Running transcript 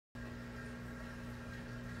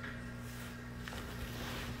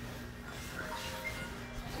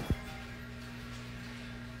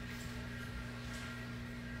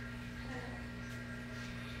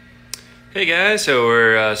Hey guys, so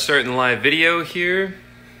we're starting the live video here.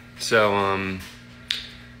 So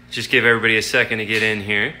just give everybody a second to get in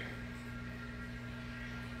here.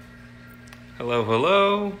 Hello,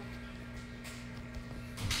 hello.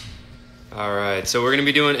 All right, so we're gonna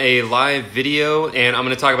be doing a live video and I'm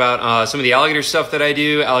gonna talk about some of the alligator stuff that I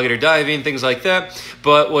do, alligator diving, things like that.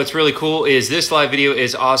 But what's really cool is this live video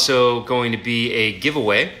is also going to be a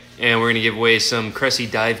giveaway, and we're gonna give away some Cressy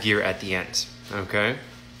dive gear at the end, okay?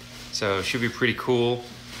 So it should be pretty cool.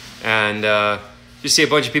 And just see a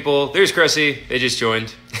bunch of people. There's Cressy, they just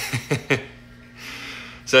joined.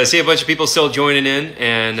 So I see a bunch of people still joining in,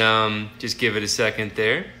 and just give it a second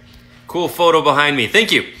there. Cool photo behind me,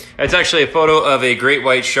 thank you. That's actually a photo of a great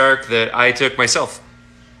white shark that I took myself.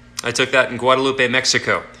 I took that in Guadalupe,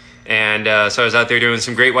 Mexico. And so I was out there doing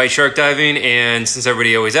some great white shark diving, and since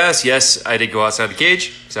everybody always asks, yes, I did go outside the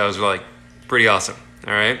cage. So I was like, pretty awesome,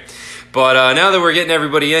 all right? But now that we're getting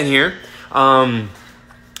everybody in here,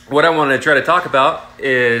 what I want to try to talk about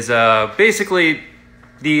is basically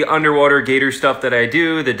the underwater gator stuff that I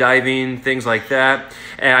do, the diving, things like that.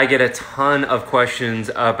 And I get a ton of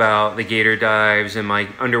questions about the gator dives and my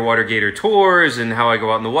underwater gator tours and how I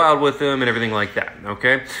go out in the wild with them and everything like that,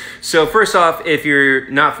 okay? So first off, if you're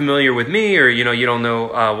not familiar with me or you don't know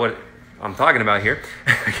what I'm talking about here,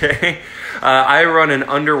 okay? I run an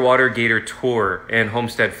underwater gator tour in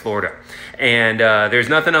Homestead, Florida. And there's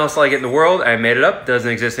nothing else like it in the world. I made it up, doesn't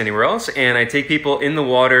exist anywhere else. And I take people in the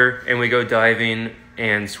water and we go diving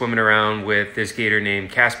and swimming around with this gator named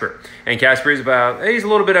Casper. And Casper is he's a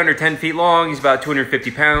little bit under 10 feet long. He's about 250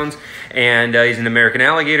 pounds. And he's an American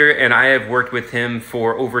alligator. And I have worked with him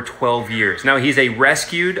for over 12 years. Now, he's a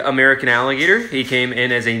rescued American alligator. He came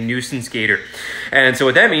in as a nuisance gator. And so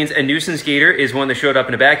what that means, a nuisance gator is one that showed up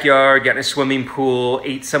in a backyard, got in a swimming pool,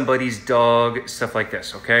 ate somebody's dog, stuff like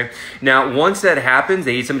this, okay? Now, once that happens,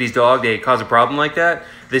 they eat somebody's dog, they cause a problem like that,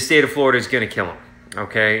 the state of Florida is going to kill them.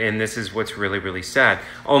 Okay, and this is what's really, really sad.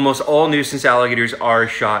 Almost all nuisance alligators are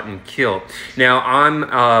shot and killed. Now,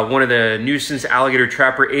 I'm one of the nuisance alligator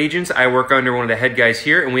trapper agents. I work under one of the head guys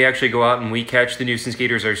here, and we actually go out and we catch the nuisance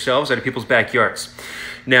gators ourselves out of people's backyards.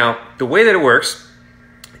 Now, the way that it works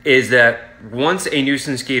is that once a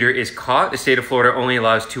nuisance gator is caught, the state of Florida only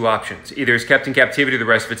allows two options. Either it's kept in captivity the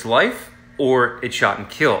rest of its life, or it's shot and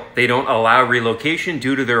killed. They don't allow relocation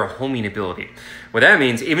due to their homing ability. What that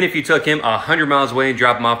means, even if you took him 100 miles away and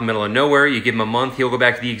drop him off in the middle of nowhere, you give him a month, he'll go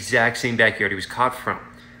back to the exact same backyard he was caught from.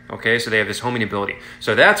 Okay, so they have this homing ability.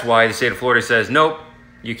 So that's why the state of Florida says, nope,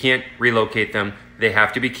 you can't relocate them. They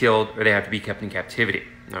have to be killed or they have to be kept in captivity.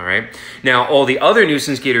 All right. Now, all the other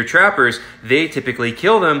nuisance gator trappers, they typically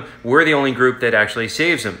kill them. We're the only group that actually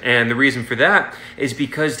saves them. And the reason for that is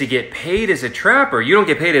because to get paid as a trapper, you don't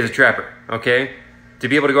get paid as a trapper, okay? To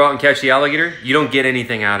be able to go out and catch the alligator, you don't get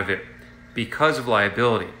anything out of it because of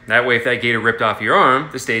liability. That way, if that gator ripped off your arm,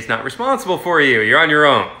 the state's not responsible for you. You're on your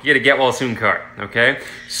own. You get a get well soon card, okay?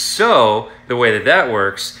 So the way that that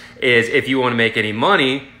works is if you want to make any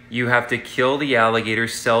money, you have to kill the alligator,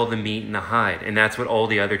 sell the meat and the hide. And that's what all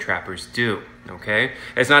the other trappers do, okay?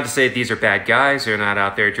 It's not to say that these are bad guys. They're not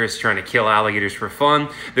out there just trying to kill alligators for fun.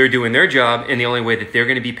 They're doing their job, and the only way that they're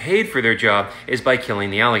going to be paid for their job is by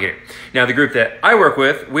killing the alligator. Now, the group that I work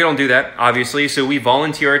with, we don't do that, obviously, so we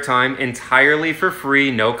volunteer our time entirely for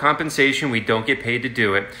free, no compensation. We don't get paid to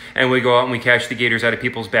do it, and we go out and we catch the gators out of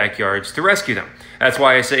people's backyards to rescue them. That's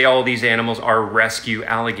why I say all these animals are rescue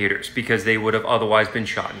alligators, because they would have otherwise been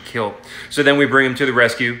shot and killed. So then we bring them to the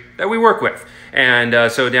rescue that we work with.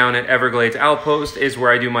 And so down at Everglades Outpost is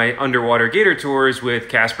where I do my underwater gator tours with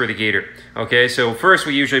Casper the gator. Okay, so first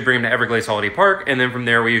we usually bring him to Everglades Holiday Park, and then from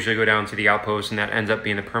there we usually go down to the outpost, and that ends up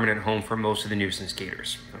being the permanent home for most of the nuisance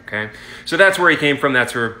gators. Okay, so that's where he came from,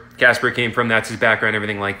 that's where Casper came from, that's his background,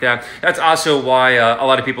 everything like that. That's also why a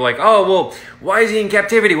lot of people are like, oh, well, why is he in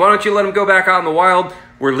captivity? Why don't you let him go back out in the wild?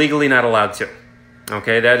 We're legally not allowed to.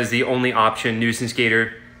 Okay, that is the only option. Nuisance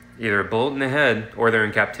gator, either a bullet in the head or they're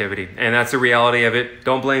in captivity. And that's the reality of it.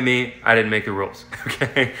 Don't blame me. I didn't make the rules.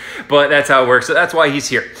 Okay, but that's how it works. So that's why he's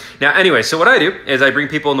here. Now, anyway, so what I do is I bring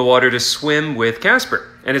people in the water to swim with Casper.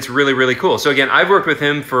 And it's really, really cool. So again, I've worked with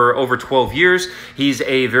him for over 12 years. He's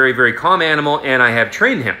a very, very calm animal, and I have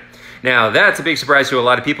trained him. Now, that's a big surprise to a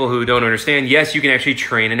lot of people who don't understand. Yes, you can actually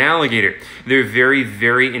train an alligator. They're very,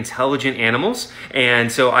 very intelligent animals.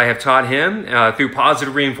 And so I have taught him through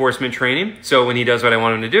positive reinforcement training. So when he does what I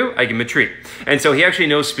want him to do, I give him a treat. And so he actually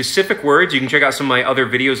knows specific words. You can check out some of my other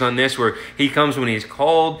videos on this where he comes when he's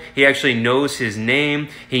called. He actually knows his name.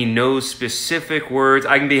 He knows specific words.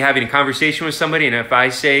 I can be having a conversation with somebody, and if I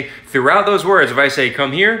say throughout those words, if I say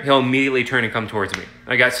come here, he'll immediately turn and come towards me.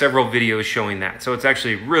 I got several videos showing that. So it's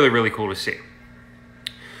actually really, really cool to see.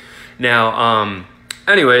 Now,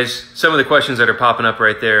 anyways, some of the questions that are popping up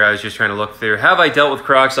right there, I was just trying to look through. Have I dealt with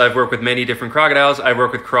crocs? I've worked with many different crocodiles. I've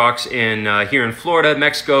worked with crocs here in Florida,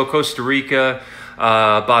 Mexico, Costa Rica,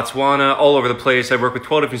 Botswana, all over the place. I've worked with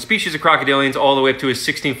 12 different species of crocodilians, all the way up to a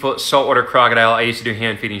 16-foot saltwater crocodile I used to do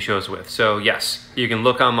hand feeding shows with. So yes, you can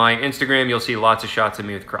look on my Instagram. You'll see lots of shots of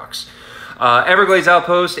me with crocs. Everglades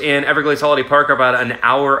Outpost and Everglades Holiday Park are about an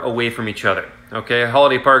hour away from each other. Okay,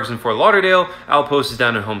 Holiday Park is in Fort Lauderdale. Outpost is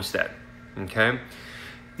down in Homestead. Okay.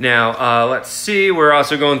 Now, let's see. We're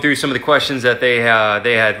also going through some of the questions that they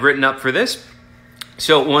had written up for this.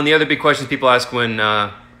 So one of the other big questions people ask when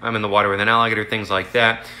I'm in the water with an alligator, things like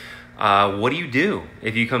that. What do you do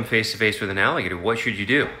if you come face to face with an alligator? What should you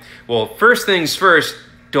do? Well, first things first,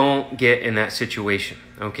 don't get in that situation.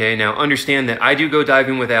 Okay, now understand that I do go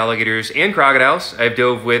diving with alligators and crocodiles. I've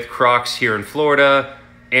dove with crocs here in Florida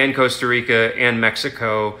and Costa Rica and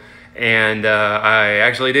Mexico. And I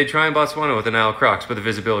actually did try in Botswana with the Nile crocs, but the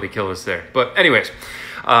visibility killed us there. But anyways,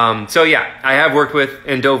 so yeah, I have worked with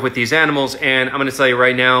and dove with these animals, and I'm going to tell you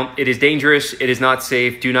right now, it is dangerous. It is not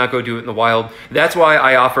safe. Do not go do it in the wild. That's why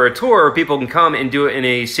I offer a tour where people can come and do it in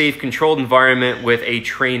a safe, controlled environment with a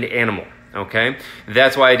trained animal. Okay,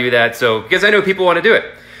 that's why I do that. So because I know people want to do it.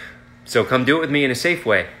 So come do it with me in a safe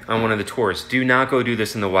way on one of the tours. Do not go do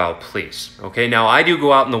this in the wild, please. Okay, now I do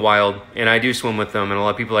go out in the wild and I do swim with them, and a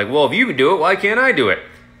lot of people are like, well, if you can do it, why can't I do it?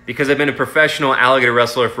 Because I've been a professional alligator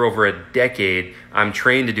wrestler for over a decade. I'm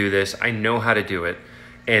trained to do this. I know how to do it.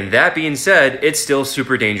 And that being said, it's still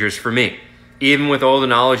super dangerous for me. Even with all the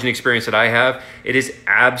knowledge and experience that I have, it is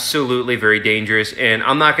absolutely very dangerous. And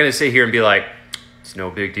I'm not going to sit here and be like, it's no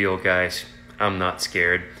big deal, guys. I'm not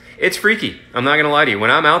scared. It's freaky. I'm not going to lie to you.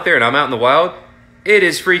 When I'm out there and I'm out in the wild, it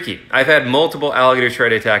is freaky. I've had multiple alligators try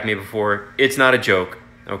to attack me before. It's not a joke,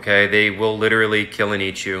 okay? They will literally kill and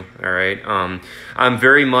eat you, all right? I'm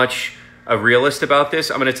very much a realist about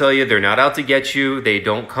this. I'm going to tell you, they're not out to get you. They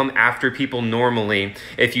don't come after people normally.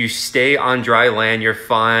 If you stay on dry land, you're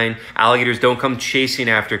fine. Alligators don't come chasing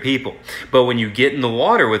after people. But when you get in the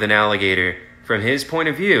water with an alligator, from his point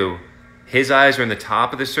of view, his eyes are on the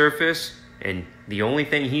top of the surface, and the only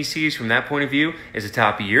thing he sees from that point of view is the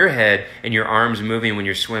top of your head and your arms moving when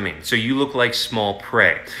you're swimming. So you look like small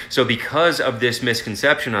prey. So because of this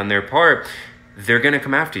misconception on their part, they're going to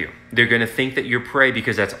come after you. They're going to think that you're prey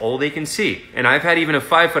because that's all they can see. And I've had even a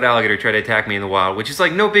 5-foot alligator try to attack me in the wild, which is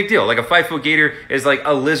like no big deal. Like a 5-foot gator is like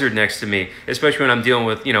a lizard next to me, especially when I'm dealing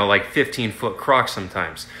with, you know, like 15-foot crocs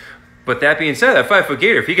sometimes. But that being said, that 5-foot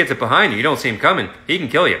gator, if he gets up behind you, you don't see him coming, he can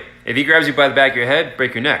kill you. If he grabs you by the back of your head,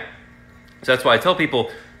 break your neck. So that's why I tell people,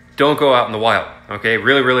 don't go out in the wild, okay?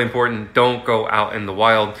 Really, really important, don't go out in the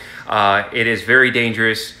wild. It is very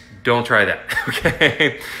dangerous. Don't try that,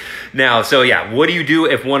 okay? Now, so yeah, what do you do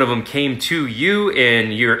if one of them came to you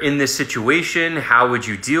and you're in this situation? How would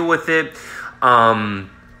you deal with it? I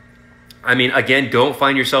mean, again, don't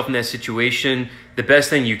find yourself in that situation. The best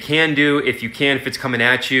thing you can do, if it's coming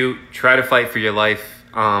at you, try to fight for your life.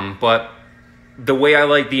 But the way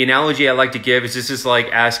the analogy I like to give is this is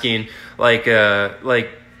like asking like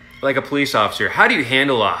a police officer, how do you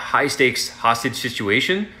handle a high stakes hostage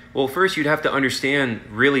situation? Well, first you'd have to understand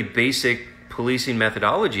really basic policing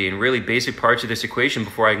methodology and really basic parts of this equation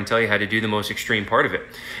before I can tell you how to do the most extreme part of it.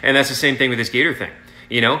 And that's the same thing with this gator thing.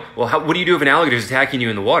 You know, well, what do you do if an alligator is attacking you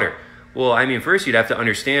in the water? Well, I mean, first you'd have to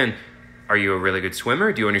understand, are you a really good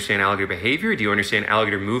swimmer? Do you understand alligator behavior? Do you understand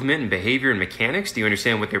alligator movement and behavior and mechanics? Do you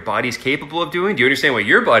understand what their body's capable of doing? Do you understand what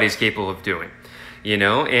your body's capable of doing? You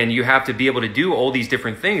know, and you have to be able to do all these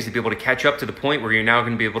different things to be able to catch up to the point where you're now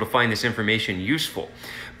going to be able to find this information useful.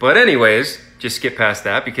 But anyways, just skip past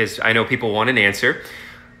that because I know people want an answer.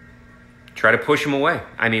 Try to push them away.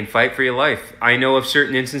 I mean, fight for your life. I know of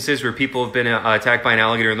certain instances where people have been attacked by an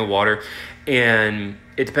alligator in the water, and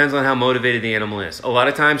it depends on how motivated the animal is. A lot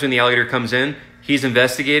of times when the alligator comes in, he's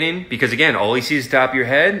investigating because, again, all he sees is the top of your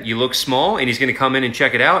head. You look small, and he's going to come in and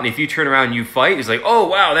check it out. And if you turn around and you fight, he's like, oh,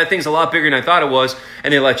 wow, that thing's a lot bigger than I thought it was,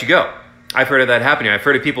 and they let you go. I've heard of that happening. I've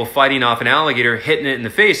heard of people fighting off an alligator, hitting it in the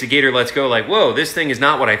face. The gator lets go like, whoa, this thing is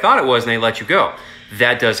not what I thought it was, and they let you go.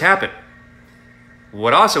 That does happen.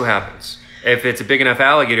 What also happens, if it's a big enough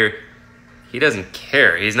alligator, he doesn't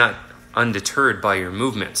care. He's not undeterred by your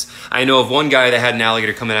movements. I know of one guy that had an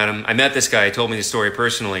alligator coming at him. I met this guy. He told me the story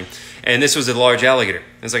personally. And this was a large alligator.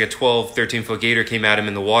 It was like a 12, 13-foot gator came at him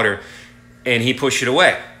in the water, and he pushed it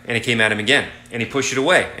away, and it came at him again. And he pushed it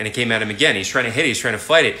away, and it came at him again. He's trying to hit it. He's trying to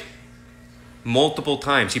fight it. Multiple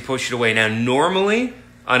times he pushed it away. Now, normally,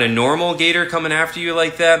 on a normal gator coming after you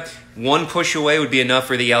like that, One push away would be enough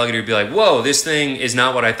for the alligator to be like, whoa, this thing is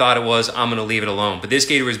not what I thought it was. I'm going to leave it alone. But this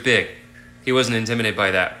gator was big. He wasn't intimidated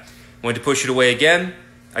by that. Went to push it away again,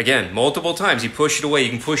 multiple times. He pushed it away. You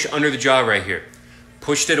can push under the jaw right here.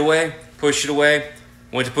 Pushed it away,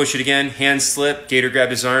 went to push it again, hand slipped, gator grabbed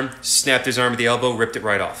his arm, snapped his arm at the elbow, ripped it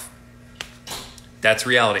right off. That's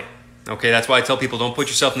reality. Okay, that's why I tell people don't put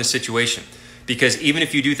yourself in this situation. Because even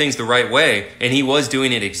if you do things the right way, and he was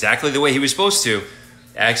doing it exactly the way he was supposed to,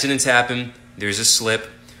 accidents happen, there's a slip,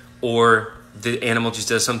 or the animal just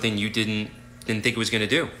does something you didn't think it was going to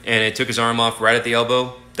do. And it took his arm off right at the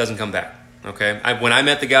elbow, doesn't come back. Okay, when I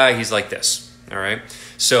met the guy, he's like this. All right,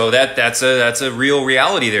 so that's a real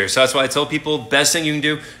reality there. So that's why I tell people, best thing you can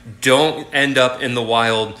do, don't end up in the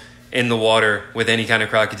wild, in the water with any kind of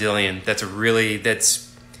crocodilian. It's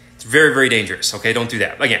very, very dangerous. Okay, don't do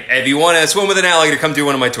that. Again, if you want to swim with an alligator, come do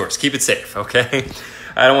one of my tours. Keep it safe. Okay.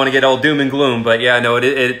 I don't want to get all doom and gloom, but yeah, no,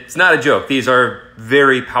 it's not a joke. These are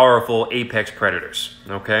very powerful apex predators,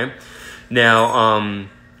 okay? Now,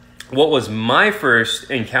 what was my first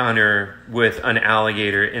encounter with an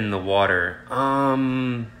alligator in the water?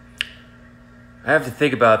 I have to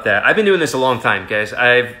think about that. I've been doing this a long time, guys.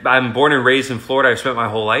 I'm born and raised in Florida. I've spent my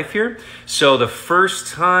whole life here. So the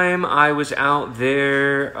first time I was out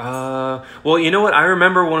there, well, you know what? I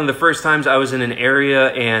remember one of the first times I was in an area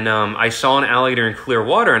and I saw an alligator in clear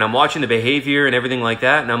water, and I'm watching the behavior and everything like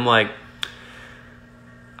that, and I'm like,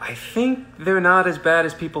 I think they're not as bad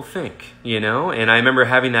as people think, you know? And I remember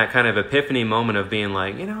having that kind of epiphany moment of being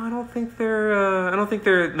like, you know, I don't think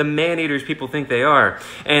they're the man-eaters people think they are.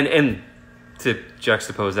 And to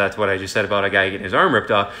juxtapose that to what I just said about a guy getting his arm ripped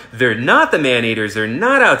off, they're not the man-eaters. They're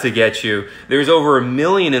not out to get you. There's over 1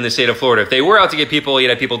 million in the state of Florida. If they were out to get people, you'd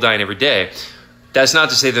have people dying every day. That's not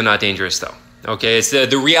to say they're not dangerous, though. Okay, it's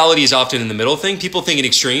the reality is often in the middle thing. People think in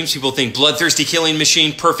extremes. People think bloodthirsty killing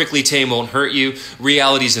machine, perfectly tame, won't hurt you.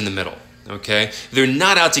 Reality's in the middle, okay? They're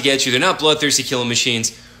not out to get you. They're not bloodthirsty killing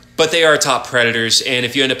machines, but they are top predators. And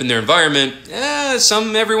if you end up in their environment,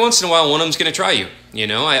 every once in a while, one of them's going to try you. You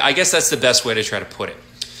know, I guess that's the best way to try to put it.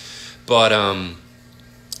 But,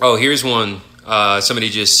 oh, here's one. Somebody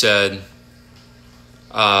just said,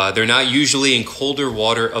 they're not usually in colder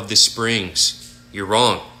water of the springs. You're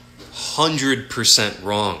wrong. 100%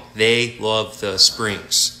 wrong. They love the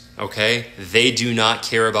springs, okay? They do not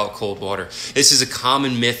care about cold water. This is a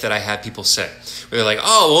common myth that I have people say. Where they're like,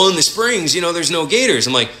 oh, well, in the springs, you know, there's no gators.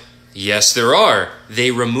 I'm like, yes, there are.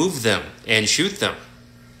 They remove them and shoot them.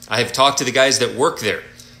 I have talked to the guys that work there.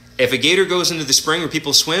 If a gator goes into the spring where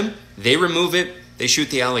people swim, they remove it, they shoot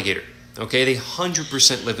the alligator. Okay, they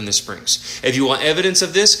 100% live in the springs. If you want evidence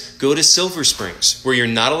of this, go to Silver Springs, where you're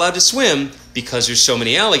not allowed to swim because there's so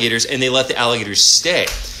many alligators, and they let the alligators stay.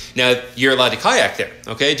 Now, you're allowed to kayak there,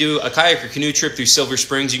 okay? Do a kayak or canoe trip through Silver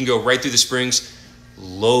Springs. You can go right through the springs.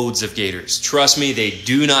 Loads of gators. Trust me, they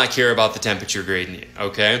do not care about the temperature gradient,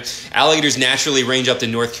 okay? Alligators naturally range up to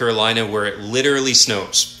North Carolina where it literally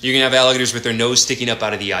snows. You can have alligators with their nose sticking up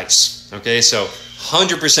out of the ice, okay? So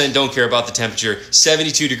 100% don't care about the temperature.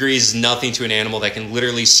 72 degrees is nothing to an animal that can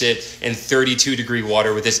literally sit in 32-degree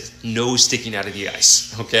water with its nose sticking out of the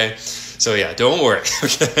ice, okay? So yeah, don't worry,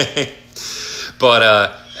 okay?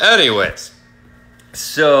 But anyways.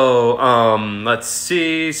 So, let's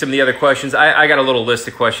see some of the other questions. I got a little list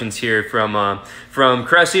of questions here from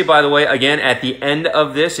Cressy, by the way. Again, at the end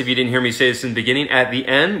of this, if you didn't hear me say this in the beginning, at the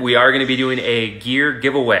end, we are going to be doing a gear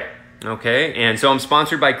giveaway. Okay, and so I'm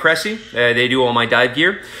sponsored by Cressy. They do all my dive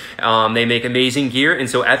gear. They make amazing gear. And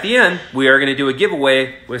so at the end, we are going to do a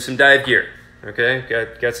giveaway with some dive gear. Okay,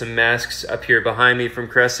 got some masks up here behind me from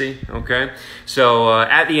Cressy. Okay, so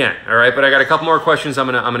at the end, all right. But I got a couple more questions I'm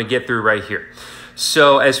gonna get through right here.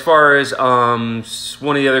 So as far as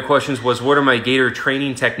one of the other questions was, what are my gator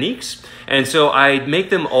training techniques? And so I make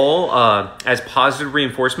them all as positive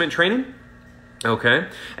reinforcement training. Okay,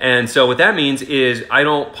 and so what that means is I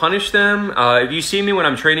don't punish them. If you see me when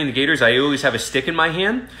I'm training the gators, I always have a stick in my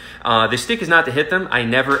hand. The stick is not to hit them. I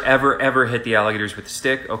never, ever, ever hit the alligators with the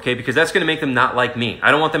stick, okay, because that's going to make them not like me. I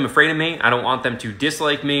don't want them afraid of me. I don't want them to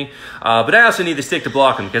dislike me, but I also need the stick to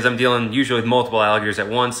block them because I'm dealing usually with multiple alligators at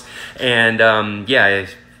once, and yeah,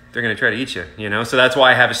 they're going to try to eat you, you know, so that's why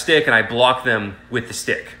I have a stick and I block them with the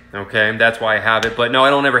stick. Okay, that's why I have it. But no, I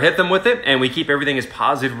don't ever hit them with it, and we keep everything as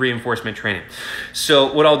positive reinforcement training.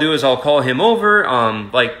 So what I'll do is I'll call him over,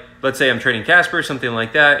 like let's say I'm training Casper, something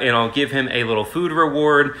like that, and I'll give him a little food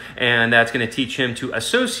reward, and that's going to teach him to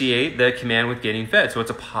associate the command with getting fed. So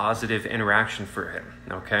it's a positive interaction for him,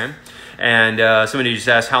 okay? And somebody just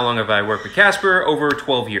asked, how long have I worked with Casper? Over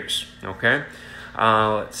 12 years, okay?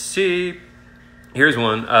 Let's see. Here's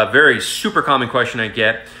one, a very super common question I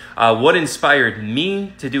get. what inspired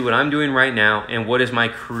me to do what I'm doing right now, and what is my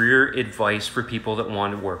career advice for people that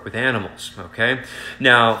want to work with animals, okay?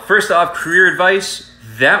 Now, first off, career advice,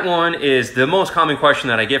 that one is the most common question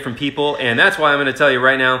that I get from people, and that's why I'm going to tell you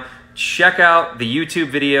right now, check out the YouTube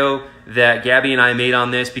video that Gabby and I made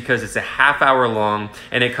on this, because it's a half-hour long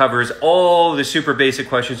and it covers all the super basic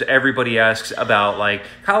questions everybody asks about, like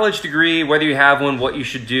college degree, whether you have one, what you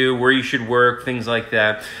should do, where you should work, things like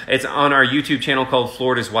that. It's on our YouTube channel called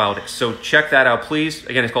Florida's Wildest. So check that out, please.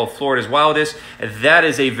 Again, it's called Florida's Wildest. That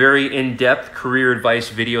is a very in-depth career advice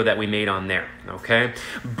video that we made on there, okay?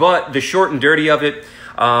 But the short and dirty of it,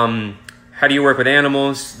 how do you work with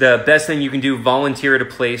animals? The best thing you can do, volunteer at a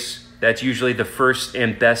place. That's usually the first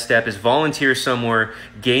and best step, is volunteer somewhere,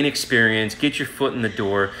 gain experience, get your foot in the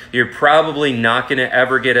door. You're probably not going to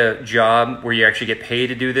ever get a job where you actually get paid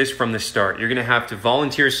to do this from the start. You're going to have to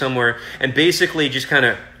volunteer somewhere and basically just kind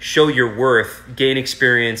of show your worth, gain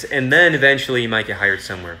experience, and then eventually you might get hired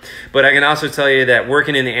somewhere. But I can also tell you that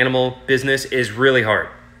working in the animal business is really hard,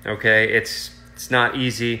 okay? It's not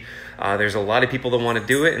easy. There's a lot of people that want to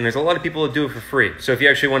do it, and there's a lot of people that do it for free. So if you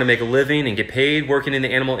actually want to make a living and get paid working in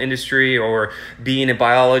the animal industry or being a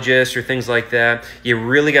biologist or things like that, you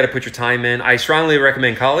really got to put your time in. I strongly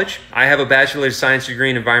recommend college. I have a bachelor's science degree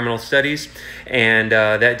in environmental studies, and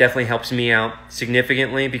that definitely helps me out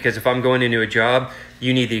significantly, because if I'm going into a job,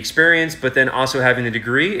 you need the experience, but then also having the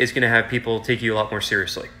degree is going to have people take you a lot more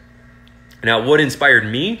seriously. Now, what inspired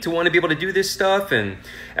me to want to be able to do this stuff and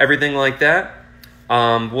everything like that?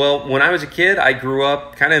 Well, when I was a kid, I grew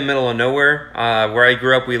up kind of in the middle of nowhere. Where I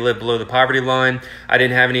grew up, we lived below the poverty line. I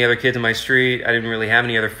didn't have any other kids in my street. I didn't really have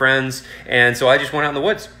any other friends. And so I just went out in the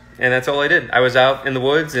woods. And that's all I did. I was out in the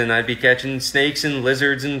woods, and I'd be catching snakes and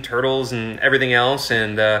lizards and turtles and everything else.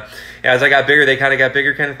 And as I got bigger, they kind of got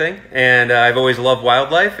bigger, kind of thing. And I've always loved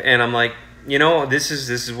wildlife. And I'm like, you know, this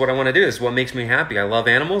is what I want to do. This is what makes me happy. I love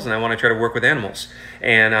animals, and I want to try to work with animals.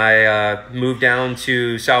 And I moved down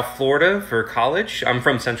to South Florida for college. I'm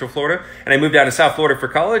from Central Florida, and I moved down to South Florida for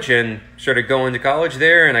college and started going to college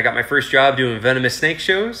there. And I got my first job doing venomous snake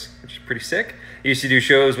shows, which is pretty sick. I used to do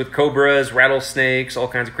shows with cobras, rattlesnakes, all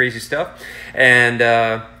kinds of crazy stuff. And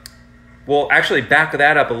well, actually, back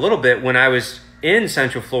that up a little bit. When I was in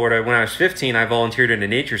Central Florida, when I was 15, I volunteered in a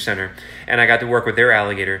nature center, and I got to work with their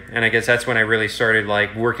alligator. And I guess that's when I really started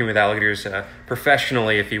like working with alligators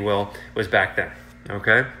professionally, if you will, was back then.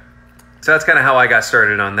 Okay, so that's kind of how I got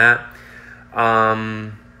started on that.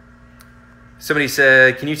 Somebody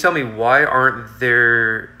said, can you tell me why aren't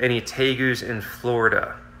there any tegus in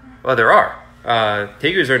Florida? Well, there are.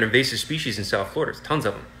 Tegus are an invasive species in South Florida. There's tons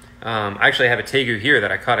of them. I actually have a tegu here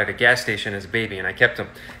that I caught at a gas station as a baby, and I kept him.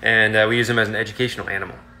 And we use him as an educational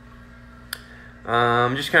animal.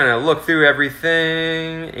 Just kind of look through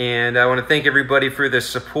everything, and I want to thank everybody for the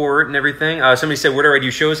support and everything. Somebody said, where do I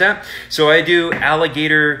do shows at? So I do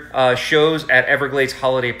alligator shows at Everglades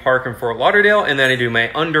Holiday Park in Fort Lauderdale, and then I do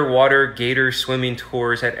my underwater gator swimming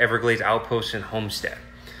tours at Everglades Outpost in Homestead.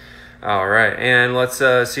 All right, and let's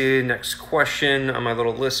see next question on my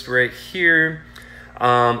little list right here.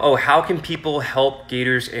 How can people help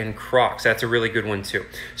gators and crocs? That's a really good one too.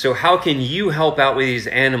 So how can you help out with these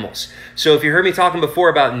animals? So if you heard me talking before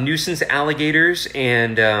about nuisance alligators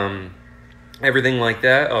and everything like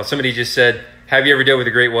that. Oh, somebody just said, have you ever dealt with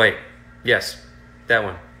a great white? Yes, that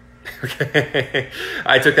one. Okay,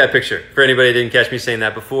 I took that picture. For anybody that didn't catch me saying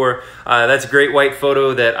that before, that's a great white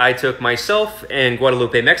photo that I took myself in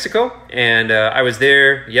Guadalupe, Mexico. And I was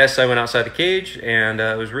there. Yes, I went outside the cage, and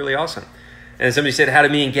it was really awesome. And somebody said, how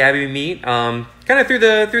did me and Gabby meet? Kind of through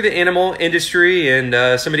the animal industry,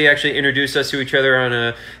 and somebody actually introduced us to each other on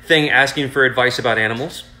a thing asking for advice about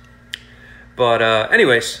animals. But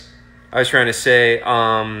anyways, I was trying to say,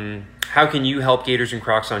 how can you help gators and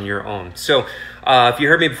crocs on your own? So if you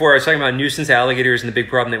heard me before, I was talking about nuisance alligators and the big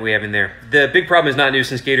problem that we have in there. The big problem is not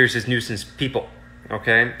nuisance gators, it's nuisance people.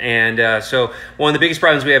 Okay, and so one of the biggest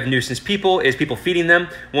problems we have with nuisance people is people feeding them.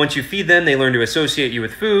 Once you feed them, they learn to associate you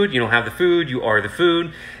with food. You don't have the food, you are the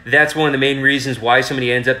food. That's one of the main reasons why somebody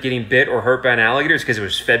ends up getting bit or hurt by an alligator, is because it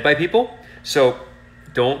was fed by people. So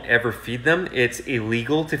don't ever feed them. It's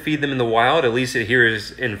illegal to feed them in the wild, at least here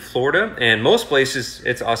is in Florida, and most places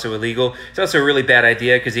it's also illegal. It's also a really bad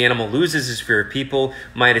idea because the animal loses his fear of people,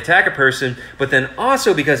 might attack a person, but then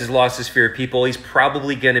also because he's lost his fear of people, he's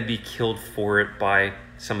probably going to be killed for it by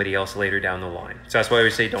somebody else later down the line. So that's why I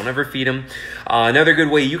always say don't ever feed them. Another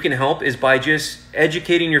good way you can help is by just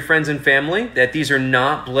educating your friends and family that these are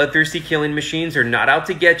not bloodthirsty killing machines. They're not out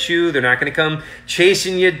to get you. They're not going to come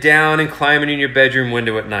chasing you down and climbing in your bedroom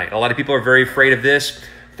window at night. A lot of people are very afraid of this.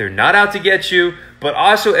 They're not out to get you, but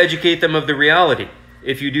also educate them of the reality.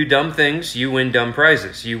 if you do dumb things, you win dumb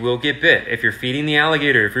prizes. You will get bit. If you're feeding the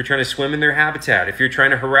alligator, if you're trying to swim in their habitat, if you're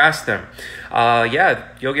trying to harass them, yeah,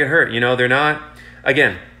 you'll get hurt. You know, they're not,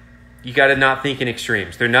 again, you got to not think in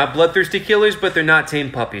extremes. They're not bloodthirsty killers, but they're not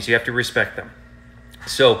tame puppies. You have to respect them.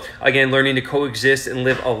 So again, learning to coexist and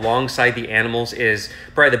live alongside the animals is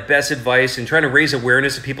probably the best advice, and trying to raise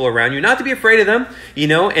awareness of people around you, not to be afraid of them, you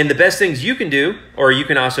know, and the best things you can do, or you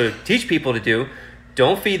can also teach people to do,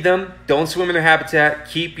 don't feed them, don't swim in their habitat,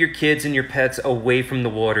 keep your kids and your pets away from the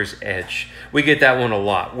water's edge. We get that one a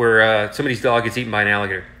lot, where somebody's dog gets eaten by an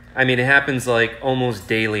alligator. I mean, it happens like almost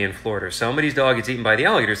daily in Florida. Somebody's dog gets eaten by the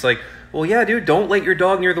alligator. It's like, well, yeah, dude, don't let your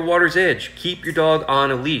dog near the water's edge. Keep your dog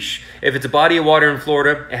on a leash. If it's a body of water in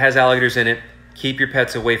Florida, it has alligators in it, keep your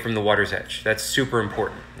pets away from the water's edge. That's super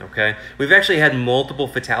important, okay? We've actually had multiple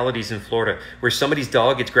fatalities in Florida where somebody's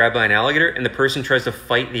dog gets grabbed by an alligator and the person tries to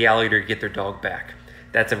fight the alligator to get their dog back.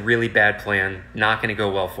 That's a really bad plan. Not going to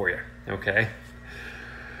go well for you, okay?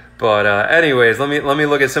 But anyways, let me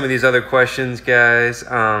look at some of these other questions, guys.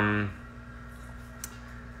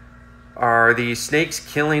 Are the snakes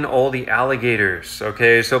killing all the alligators?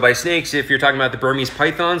 Okay, so by snakes, if you're talking about the Burmese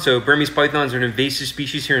python, so Burmese pythons are an invasive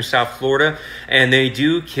species here in South Florida, and they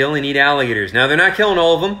do kill and eat alligators. Now, they're not killing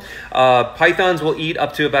all of them. Pythons will eat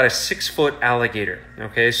up to about a 6-foot alligator.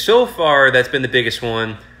 Okay, so far, that's been the biggest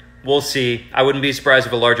one. We'll see. I wouldn't be surprised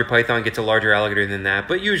if a larger python gets a larger alligator than that,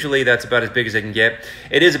 but usually that's about as big as they can get.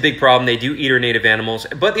 It is a big problem. They do eat our native animals,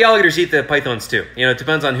 but the alligators eat the pythons too. You know, it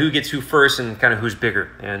depends on who gets who first and kind of who's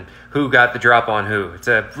bigger and who got the drop on who. It's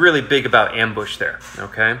a really big about ambush there,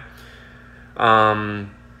 okay?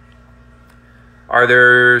 Are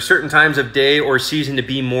there certain times of day or season to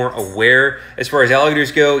be more aware? As far as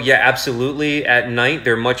alligators go, yeah, absolutely. At night,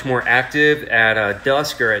 they're much more active. At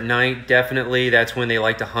dusk or at night, definitely. That's when they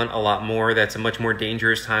like to hunt a lot more. That's a much more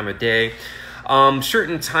dangerous time of day.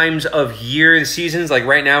 Certain times of year, the seasons, like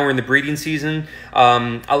right now we're in the breeding season.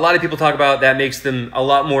 A lot of people talk about that makes them a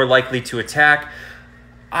lot more likely to attack.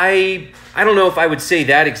 I don't know if I would say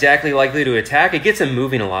that exactly likely to attack. It gets them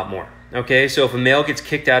moving a lot more. Okay, so if a male gets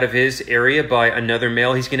kicked out of his area by another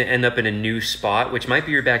male, he's going to end up in a new spot, which might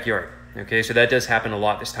be your backyard. Okay, so that does happen a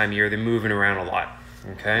lot this time of year. They're moving around a lot.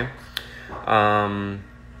 Okay.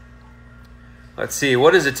 Let's see.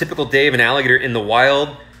 What is a typical day of an alligator in the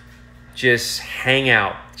wild? Just hang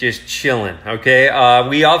out, just chilling. Okay.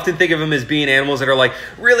 We often think of them as being animals that are like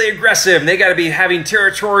really aggressive, and they got to be having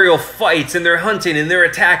territorial fights, and they're hunting and they're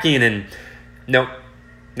attacking, and nope.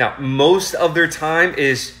 Now, most of their time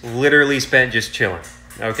is literally spent just chilling,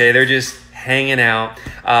 okay? They're just hanging out.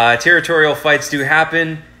 Territorial fights do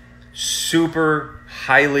happen, super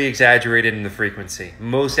highly exaggerated in the frequency.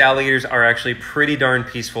 Most alligators are actually pretty darn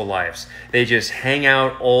peaceful lives. They just hang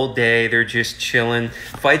out all day. They're just chilling.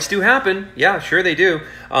 Fights do happen. Yeah, sure they do.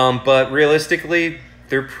 But realistically,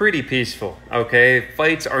 they're pretty peaceful, okay?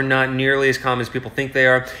 Fights are not nearly as common as people think they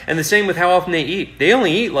are. And the same with how often they eat. They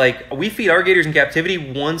only eat, like, we feed our gators in captivity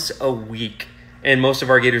once a week, and most of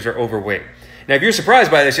our gators are overweight. Now, if you're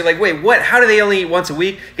surprised by this, you're like, wait, what? How do they only eat once a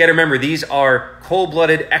week? You got to remember, these are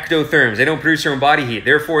cold-blooded ectotherms. They don't produce their own body heat.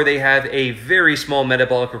 Therefore, they have a very small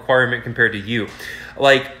metabolic requirement compared to you.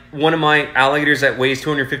 Like, one of my alligators that weighs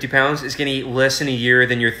 250 pounds is going to eat less in a year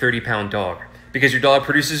than your 30-pound dog, because your dog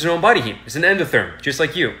produces its own body heat. It's an endotherm, just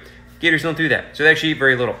like you. Gators don't do that, so they actually eat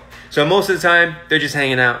very little. So most of the time, they're just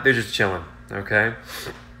hanging out. They're just chilling, okay?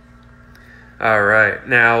 All right.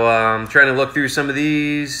 Now, I'm trying to look through some of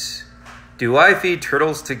these. Do I feed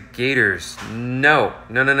turtles to gators? No.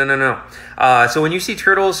 So when you see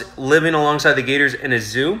turtles living alongside the gators in a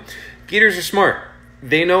zoo, gators are smart.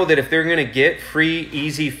 They know that if they're going to get free,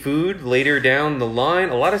 easy food later down the line,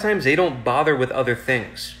 a lot of times they don't bother with other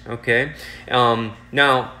things, okay?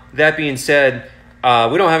 Now, that being said,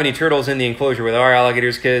 we don't have any turtles in the enclosure with our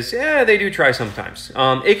alligators because, yeah, they do try sometimes.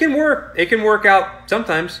 It can work. It can work out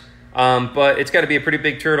sometimes, but it's got to be a pretty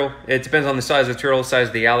big turtle. It depends on the size of the turtle, size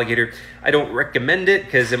of the alligator. I don't recommend it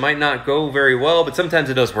because it might not go very well, but sometimes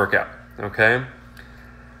it does work out, okay?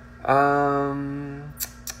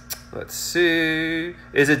 Let's see.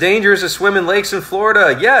 Is it dangerous to swim in lakes in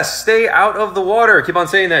Florida? Yes, stay out of the water. Keep on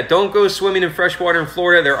saying that. Don't go swimming in fresh water in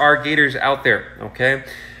Florida. There are gators out there, okay?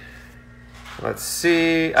 Let's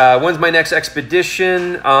see. When's my next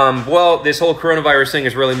expedition? Well, this whole coronavirus thing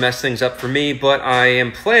has really messed things up for me, but I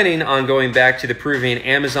am planning on going back to the Peruvian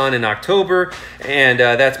Amazon in October, and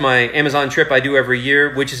that's my Amazon trip I do every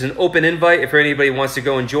year, which is an open invite. If anybody wants to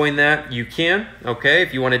go and join that, you can, okay?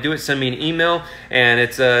 If you want to do it, send me an email, and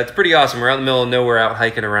it's pretty awesome. We're out in the middle of nowhere out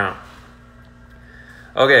hiking around.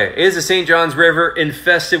 Okay, is the St. John's River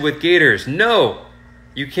infested with gators? No.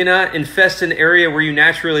 You cannot infest an area where you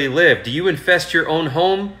naturally live. Do you infest your own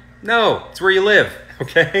home? No, it's where you live,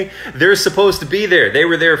 okay? They're supposed to be there. They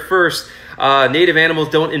were there first. Native animals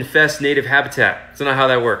don't infest native habitat. That's not how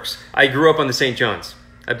that works. I grew up on the St. John's.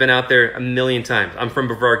 I've been out there a million times. I'm from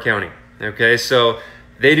Brevard County, okay? So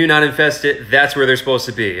they do not infest it. That's where they're supposed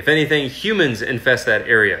to be. If anything, humans infest that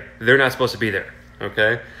area. They're not supposed to be there,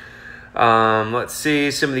 okay? Let's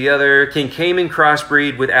see some of the other. Can caiman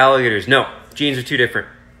crossbreed with alligators? No, genes are too different.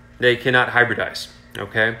 They cannot hybridize,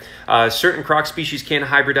 okay? Certain croc species can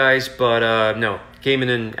hybridize, but no, caiman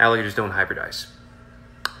and alligators don't hybridize.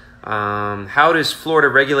 How does Florida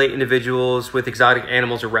regulate individuals with exotic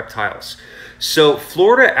animals or reptiles? So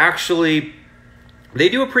Florida actually, they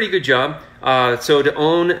do a pretty good job. So to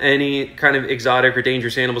own any kind of exotic or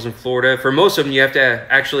dangerous animals in Florida, for most of them, you have to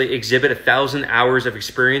actually exhibit 1,000 hours of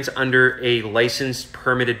experience under a licensed,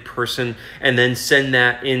 permitted person, and then send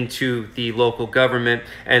that into the local government,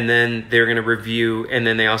 and then they're going to review, and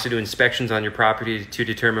then they also do inspections on your property to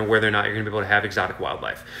determine whether or not you're going to be able to have exotic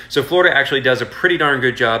wildlife. So Florida actually does a pretty darn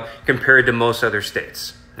good job compared to most other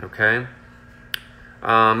states, okay?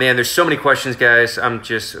 Man, there's so many questions, guys. I'm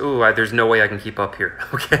just, there's no way I can keep up here,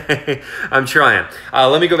 okay? I'm trying.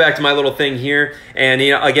 Let me go back to my little thing here. And,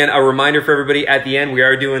 again, a reminder for everybody at the end, we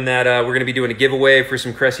are doing that. We're going to be doing a giveaway for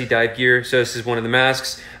some Cressy dive gear. So this is one of the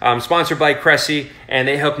masks. Sponsored by Cressy, and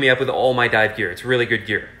they hooked me up with all my dive gear. It's really good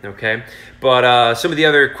gear, okay? But some of the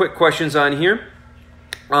other quick questions on here.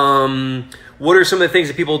 What are some of the things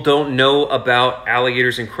that people don't know about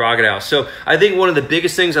alligators and crocodiles? So I think one of the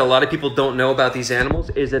biggest things that a lot of people don't know about these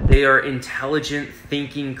animals is that they are intelligent,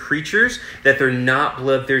 thinking creatures, that they're not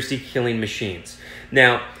bloodthirsty killing machines.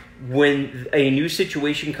 Now, when a new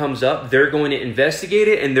situation comes up, they're going to investigate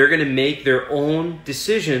it, and they're going to make their own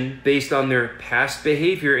decision based on their past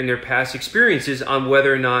behavior and their past experiences on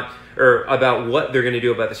whether or not, or about what they're going to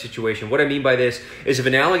do about the situation. What I mean by this is if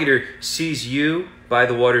an alligator sees you by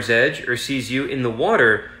the water's edge or sees you in the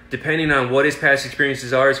water, depending on what his past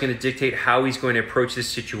experiences are, is going to dictate how he's going to approach this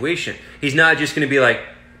situation. He's not just going to be like,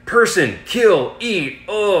 person, kill, eat,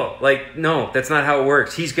 no, that's not how it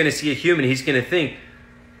works. He's going to see a human. He's going to think,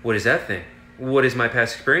 what is that thing? What is my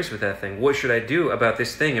past experience with that thing? What should I do about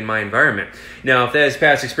this thing in my environment? Now, if that is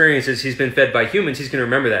past experiences, he's been fed by humans, he's going to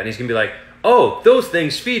remember that. And he's going to be like, oh, those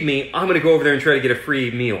things feed me. I'm going to go over there and try to get a free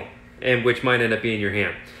meal, and which might end up being your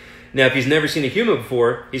hand. Now, if he's never seen a human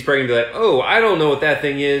before, he's probably going to be like, oh, I don't know what that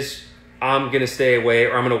thing is. I'm going to stay away,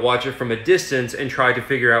 or I'm going to watch it from a distance and try to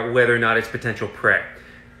figure out whether or not it's potential prey.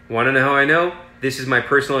 Want to know how I know? This is my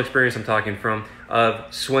personal experience I'm talking from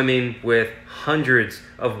of swimming with hundreds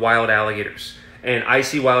of wild alligators. And I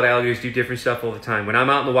see wild alligators do different stuff all the time. When I'm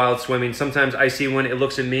out in the wild swimming, sometimes I see one, it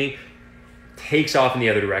looks at me, takes off in the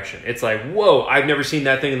other direction. It's like, whoa, I've never seen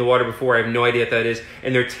that thing in the water before. I have no idea what that is.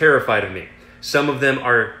 And they're terrified of me. Some of them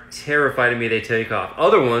are terrified of me. They take off.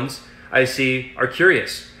 Other ones I see are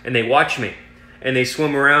curious, and they watch me. And they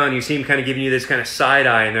swim around. You see them kind of giving you this kind of side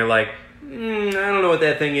eye, and they're like, I don't know what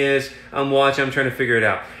that thing is. I'm watching. I'm trying to figure it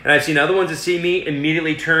out. And I've seen other ones that see me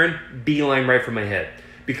immediately turn, beeline right for my head,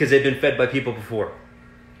 because they've been fed by people before.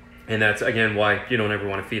 And that's, again, why you don't ever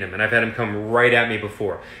want to feed them. And I've had them come right at me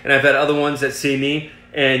before. And I've had other ones that see me,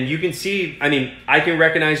 and you can see, I can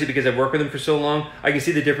recognize it because I've worked with them for so long. I can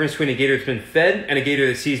see the difference between a gator that's been fed and a gator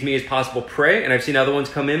that sees me as possible prey. And I've seen other ones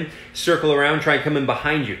come in, circle around, try and come in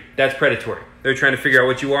behind you. That's predatory. They're trying to figure out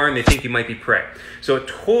what you are, and they think you might be prey. So it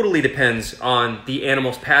totally depends on the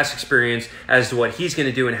animal's past experience as to what he's going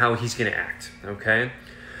to do and how he's going to act, okay?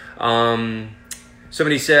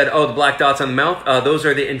 Somebody said, oh, the black dots on the mouth. Those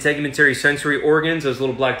are the integumentary sensory organs, those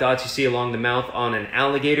little black dots you see along the mouth on an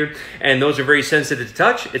alligator. And those are very sensitive to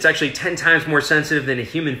touch. It's actually 10 times more sensitive than a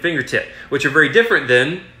human fingertip, which are very different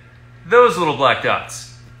than those little black dots.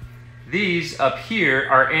 These up here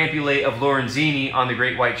are ampullae of Lorenzini on the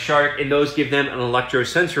great white shark, and those give them an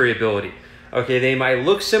electrosensory ability. Okay, they might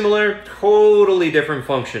look similar, totally different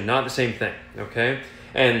function, not the same thing, okay?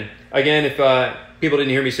 And again, if people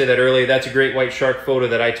didn't hear me say that earlier, that's a great white shark photo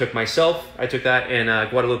that I took myself. I took that in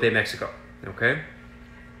Guadalupe, Mexico, okay?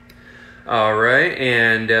 All right,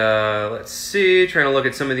 and let's see, trying to look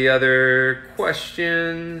at some of the other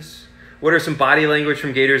questions. What are some body language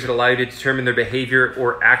from gators that allow you to determine their behavior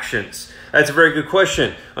or actions? That's a very good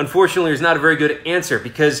question. Unfortunately, there's not a very good answer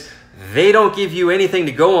because they don't give you anything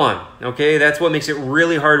to go on, okay? That's what makes it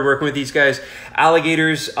really hard working with these guys.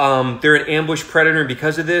 Alligators, they're an ambush predator, and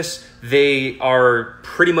because of this, they are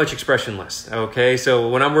pretty much expressionless, okay? So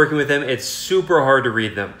when I'm working with them, it's super hard to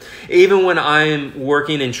read them. Even when I'm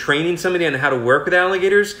working and training somebody on how to work with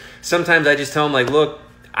alligators, sometimes I just tell them, like, look,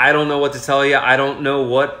 I don't know what to tell you. I don't know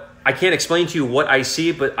what I can't explain to you what I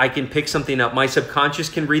see, but I can pick something up. My subconscious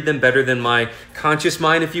can read them better than my conscious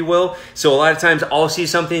mind, if you will. So a lot of times I'll see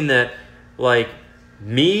something that like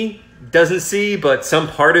me doesn't see, but some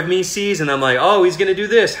part of me sees, and I'm like, oh, he's gonna do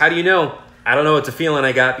this. How do you know? I don't know. It's a feeling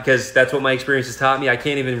I got because that's what my experience has taught me. I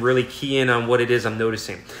can't even really key in on what it is I'm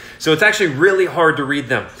noticing. So it's actually really hard to read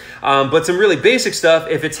them. But some really basic stuff,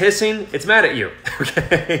 if it's hissing, it's mad at you,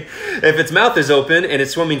 okay? If its mouth is open and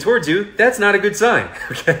it's swimming towards you, that's not a good sign,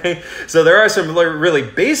 okay? So there are some really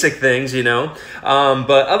basic things, you know,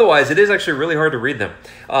 but otherwise it is actually really hard to read them.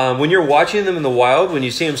 When you're watching them in the wild, when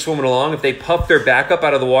you see them swimming along, if they puff their back up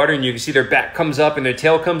out of the water and you can see their back comes up and their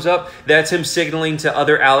tail comes up, that's him signaling to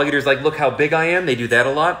other alligators like, look how big I am. They do that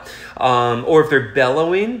a lot. Or if they're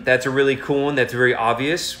bellowing, that's a really cool one. That's very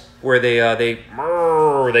obvious, where they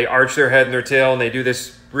arch their head and their tail and they do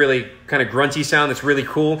this really kind of grunty sound that's really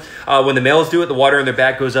cool. When the males do it, the water in their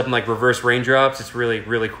back goes up in like reverse raindrops. It's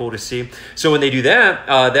really cool to see. So when they do that,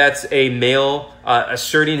 that's a male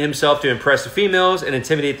asserting himself to impress the females and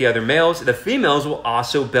intimidate the other males. The females will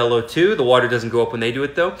also bellow too. The water doesn't go up when they do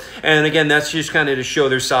it though. And again, that's just kind of to show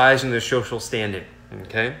their size and their social standing.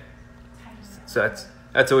 Okay? So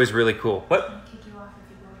that's always really cool. What?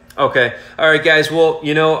 Okay. All right, guys. Well,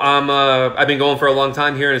 you know, I've been going for a long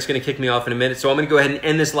time here, and it's going to kick me off in a minute. So I'm going to go ahead and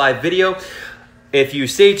end this live video. If you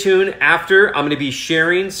stay tuned after, I'm going to be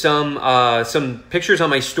sharing some pictures on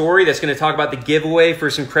my story that's going to talk about the giveaway for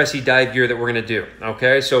some Cressy dive gear that we're going to do.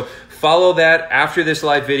 Okay, so follow that after this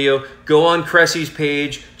live video. Go on Cressy's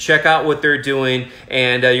page, check out what they're doing,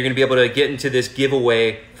 and you're going to be able to get into this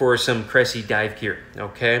giveaway for some Cressy dive gear.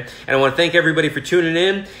 Okay, and I want to thank everybody for tuning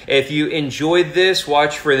in. If you enjoyed this,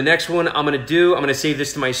 watch for the next one I'm going to save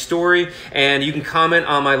this to my story, and you can comment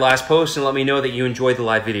on my last post and let me know that you enjoyed the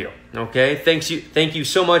live video. Okay, thank you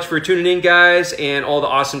so much for tuning in, guys, and all the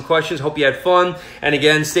awesome questions. Hope you had fun. And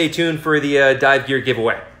again, stay tuned for the dive gear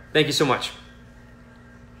giveaway. Thank you so much.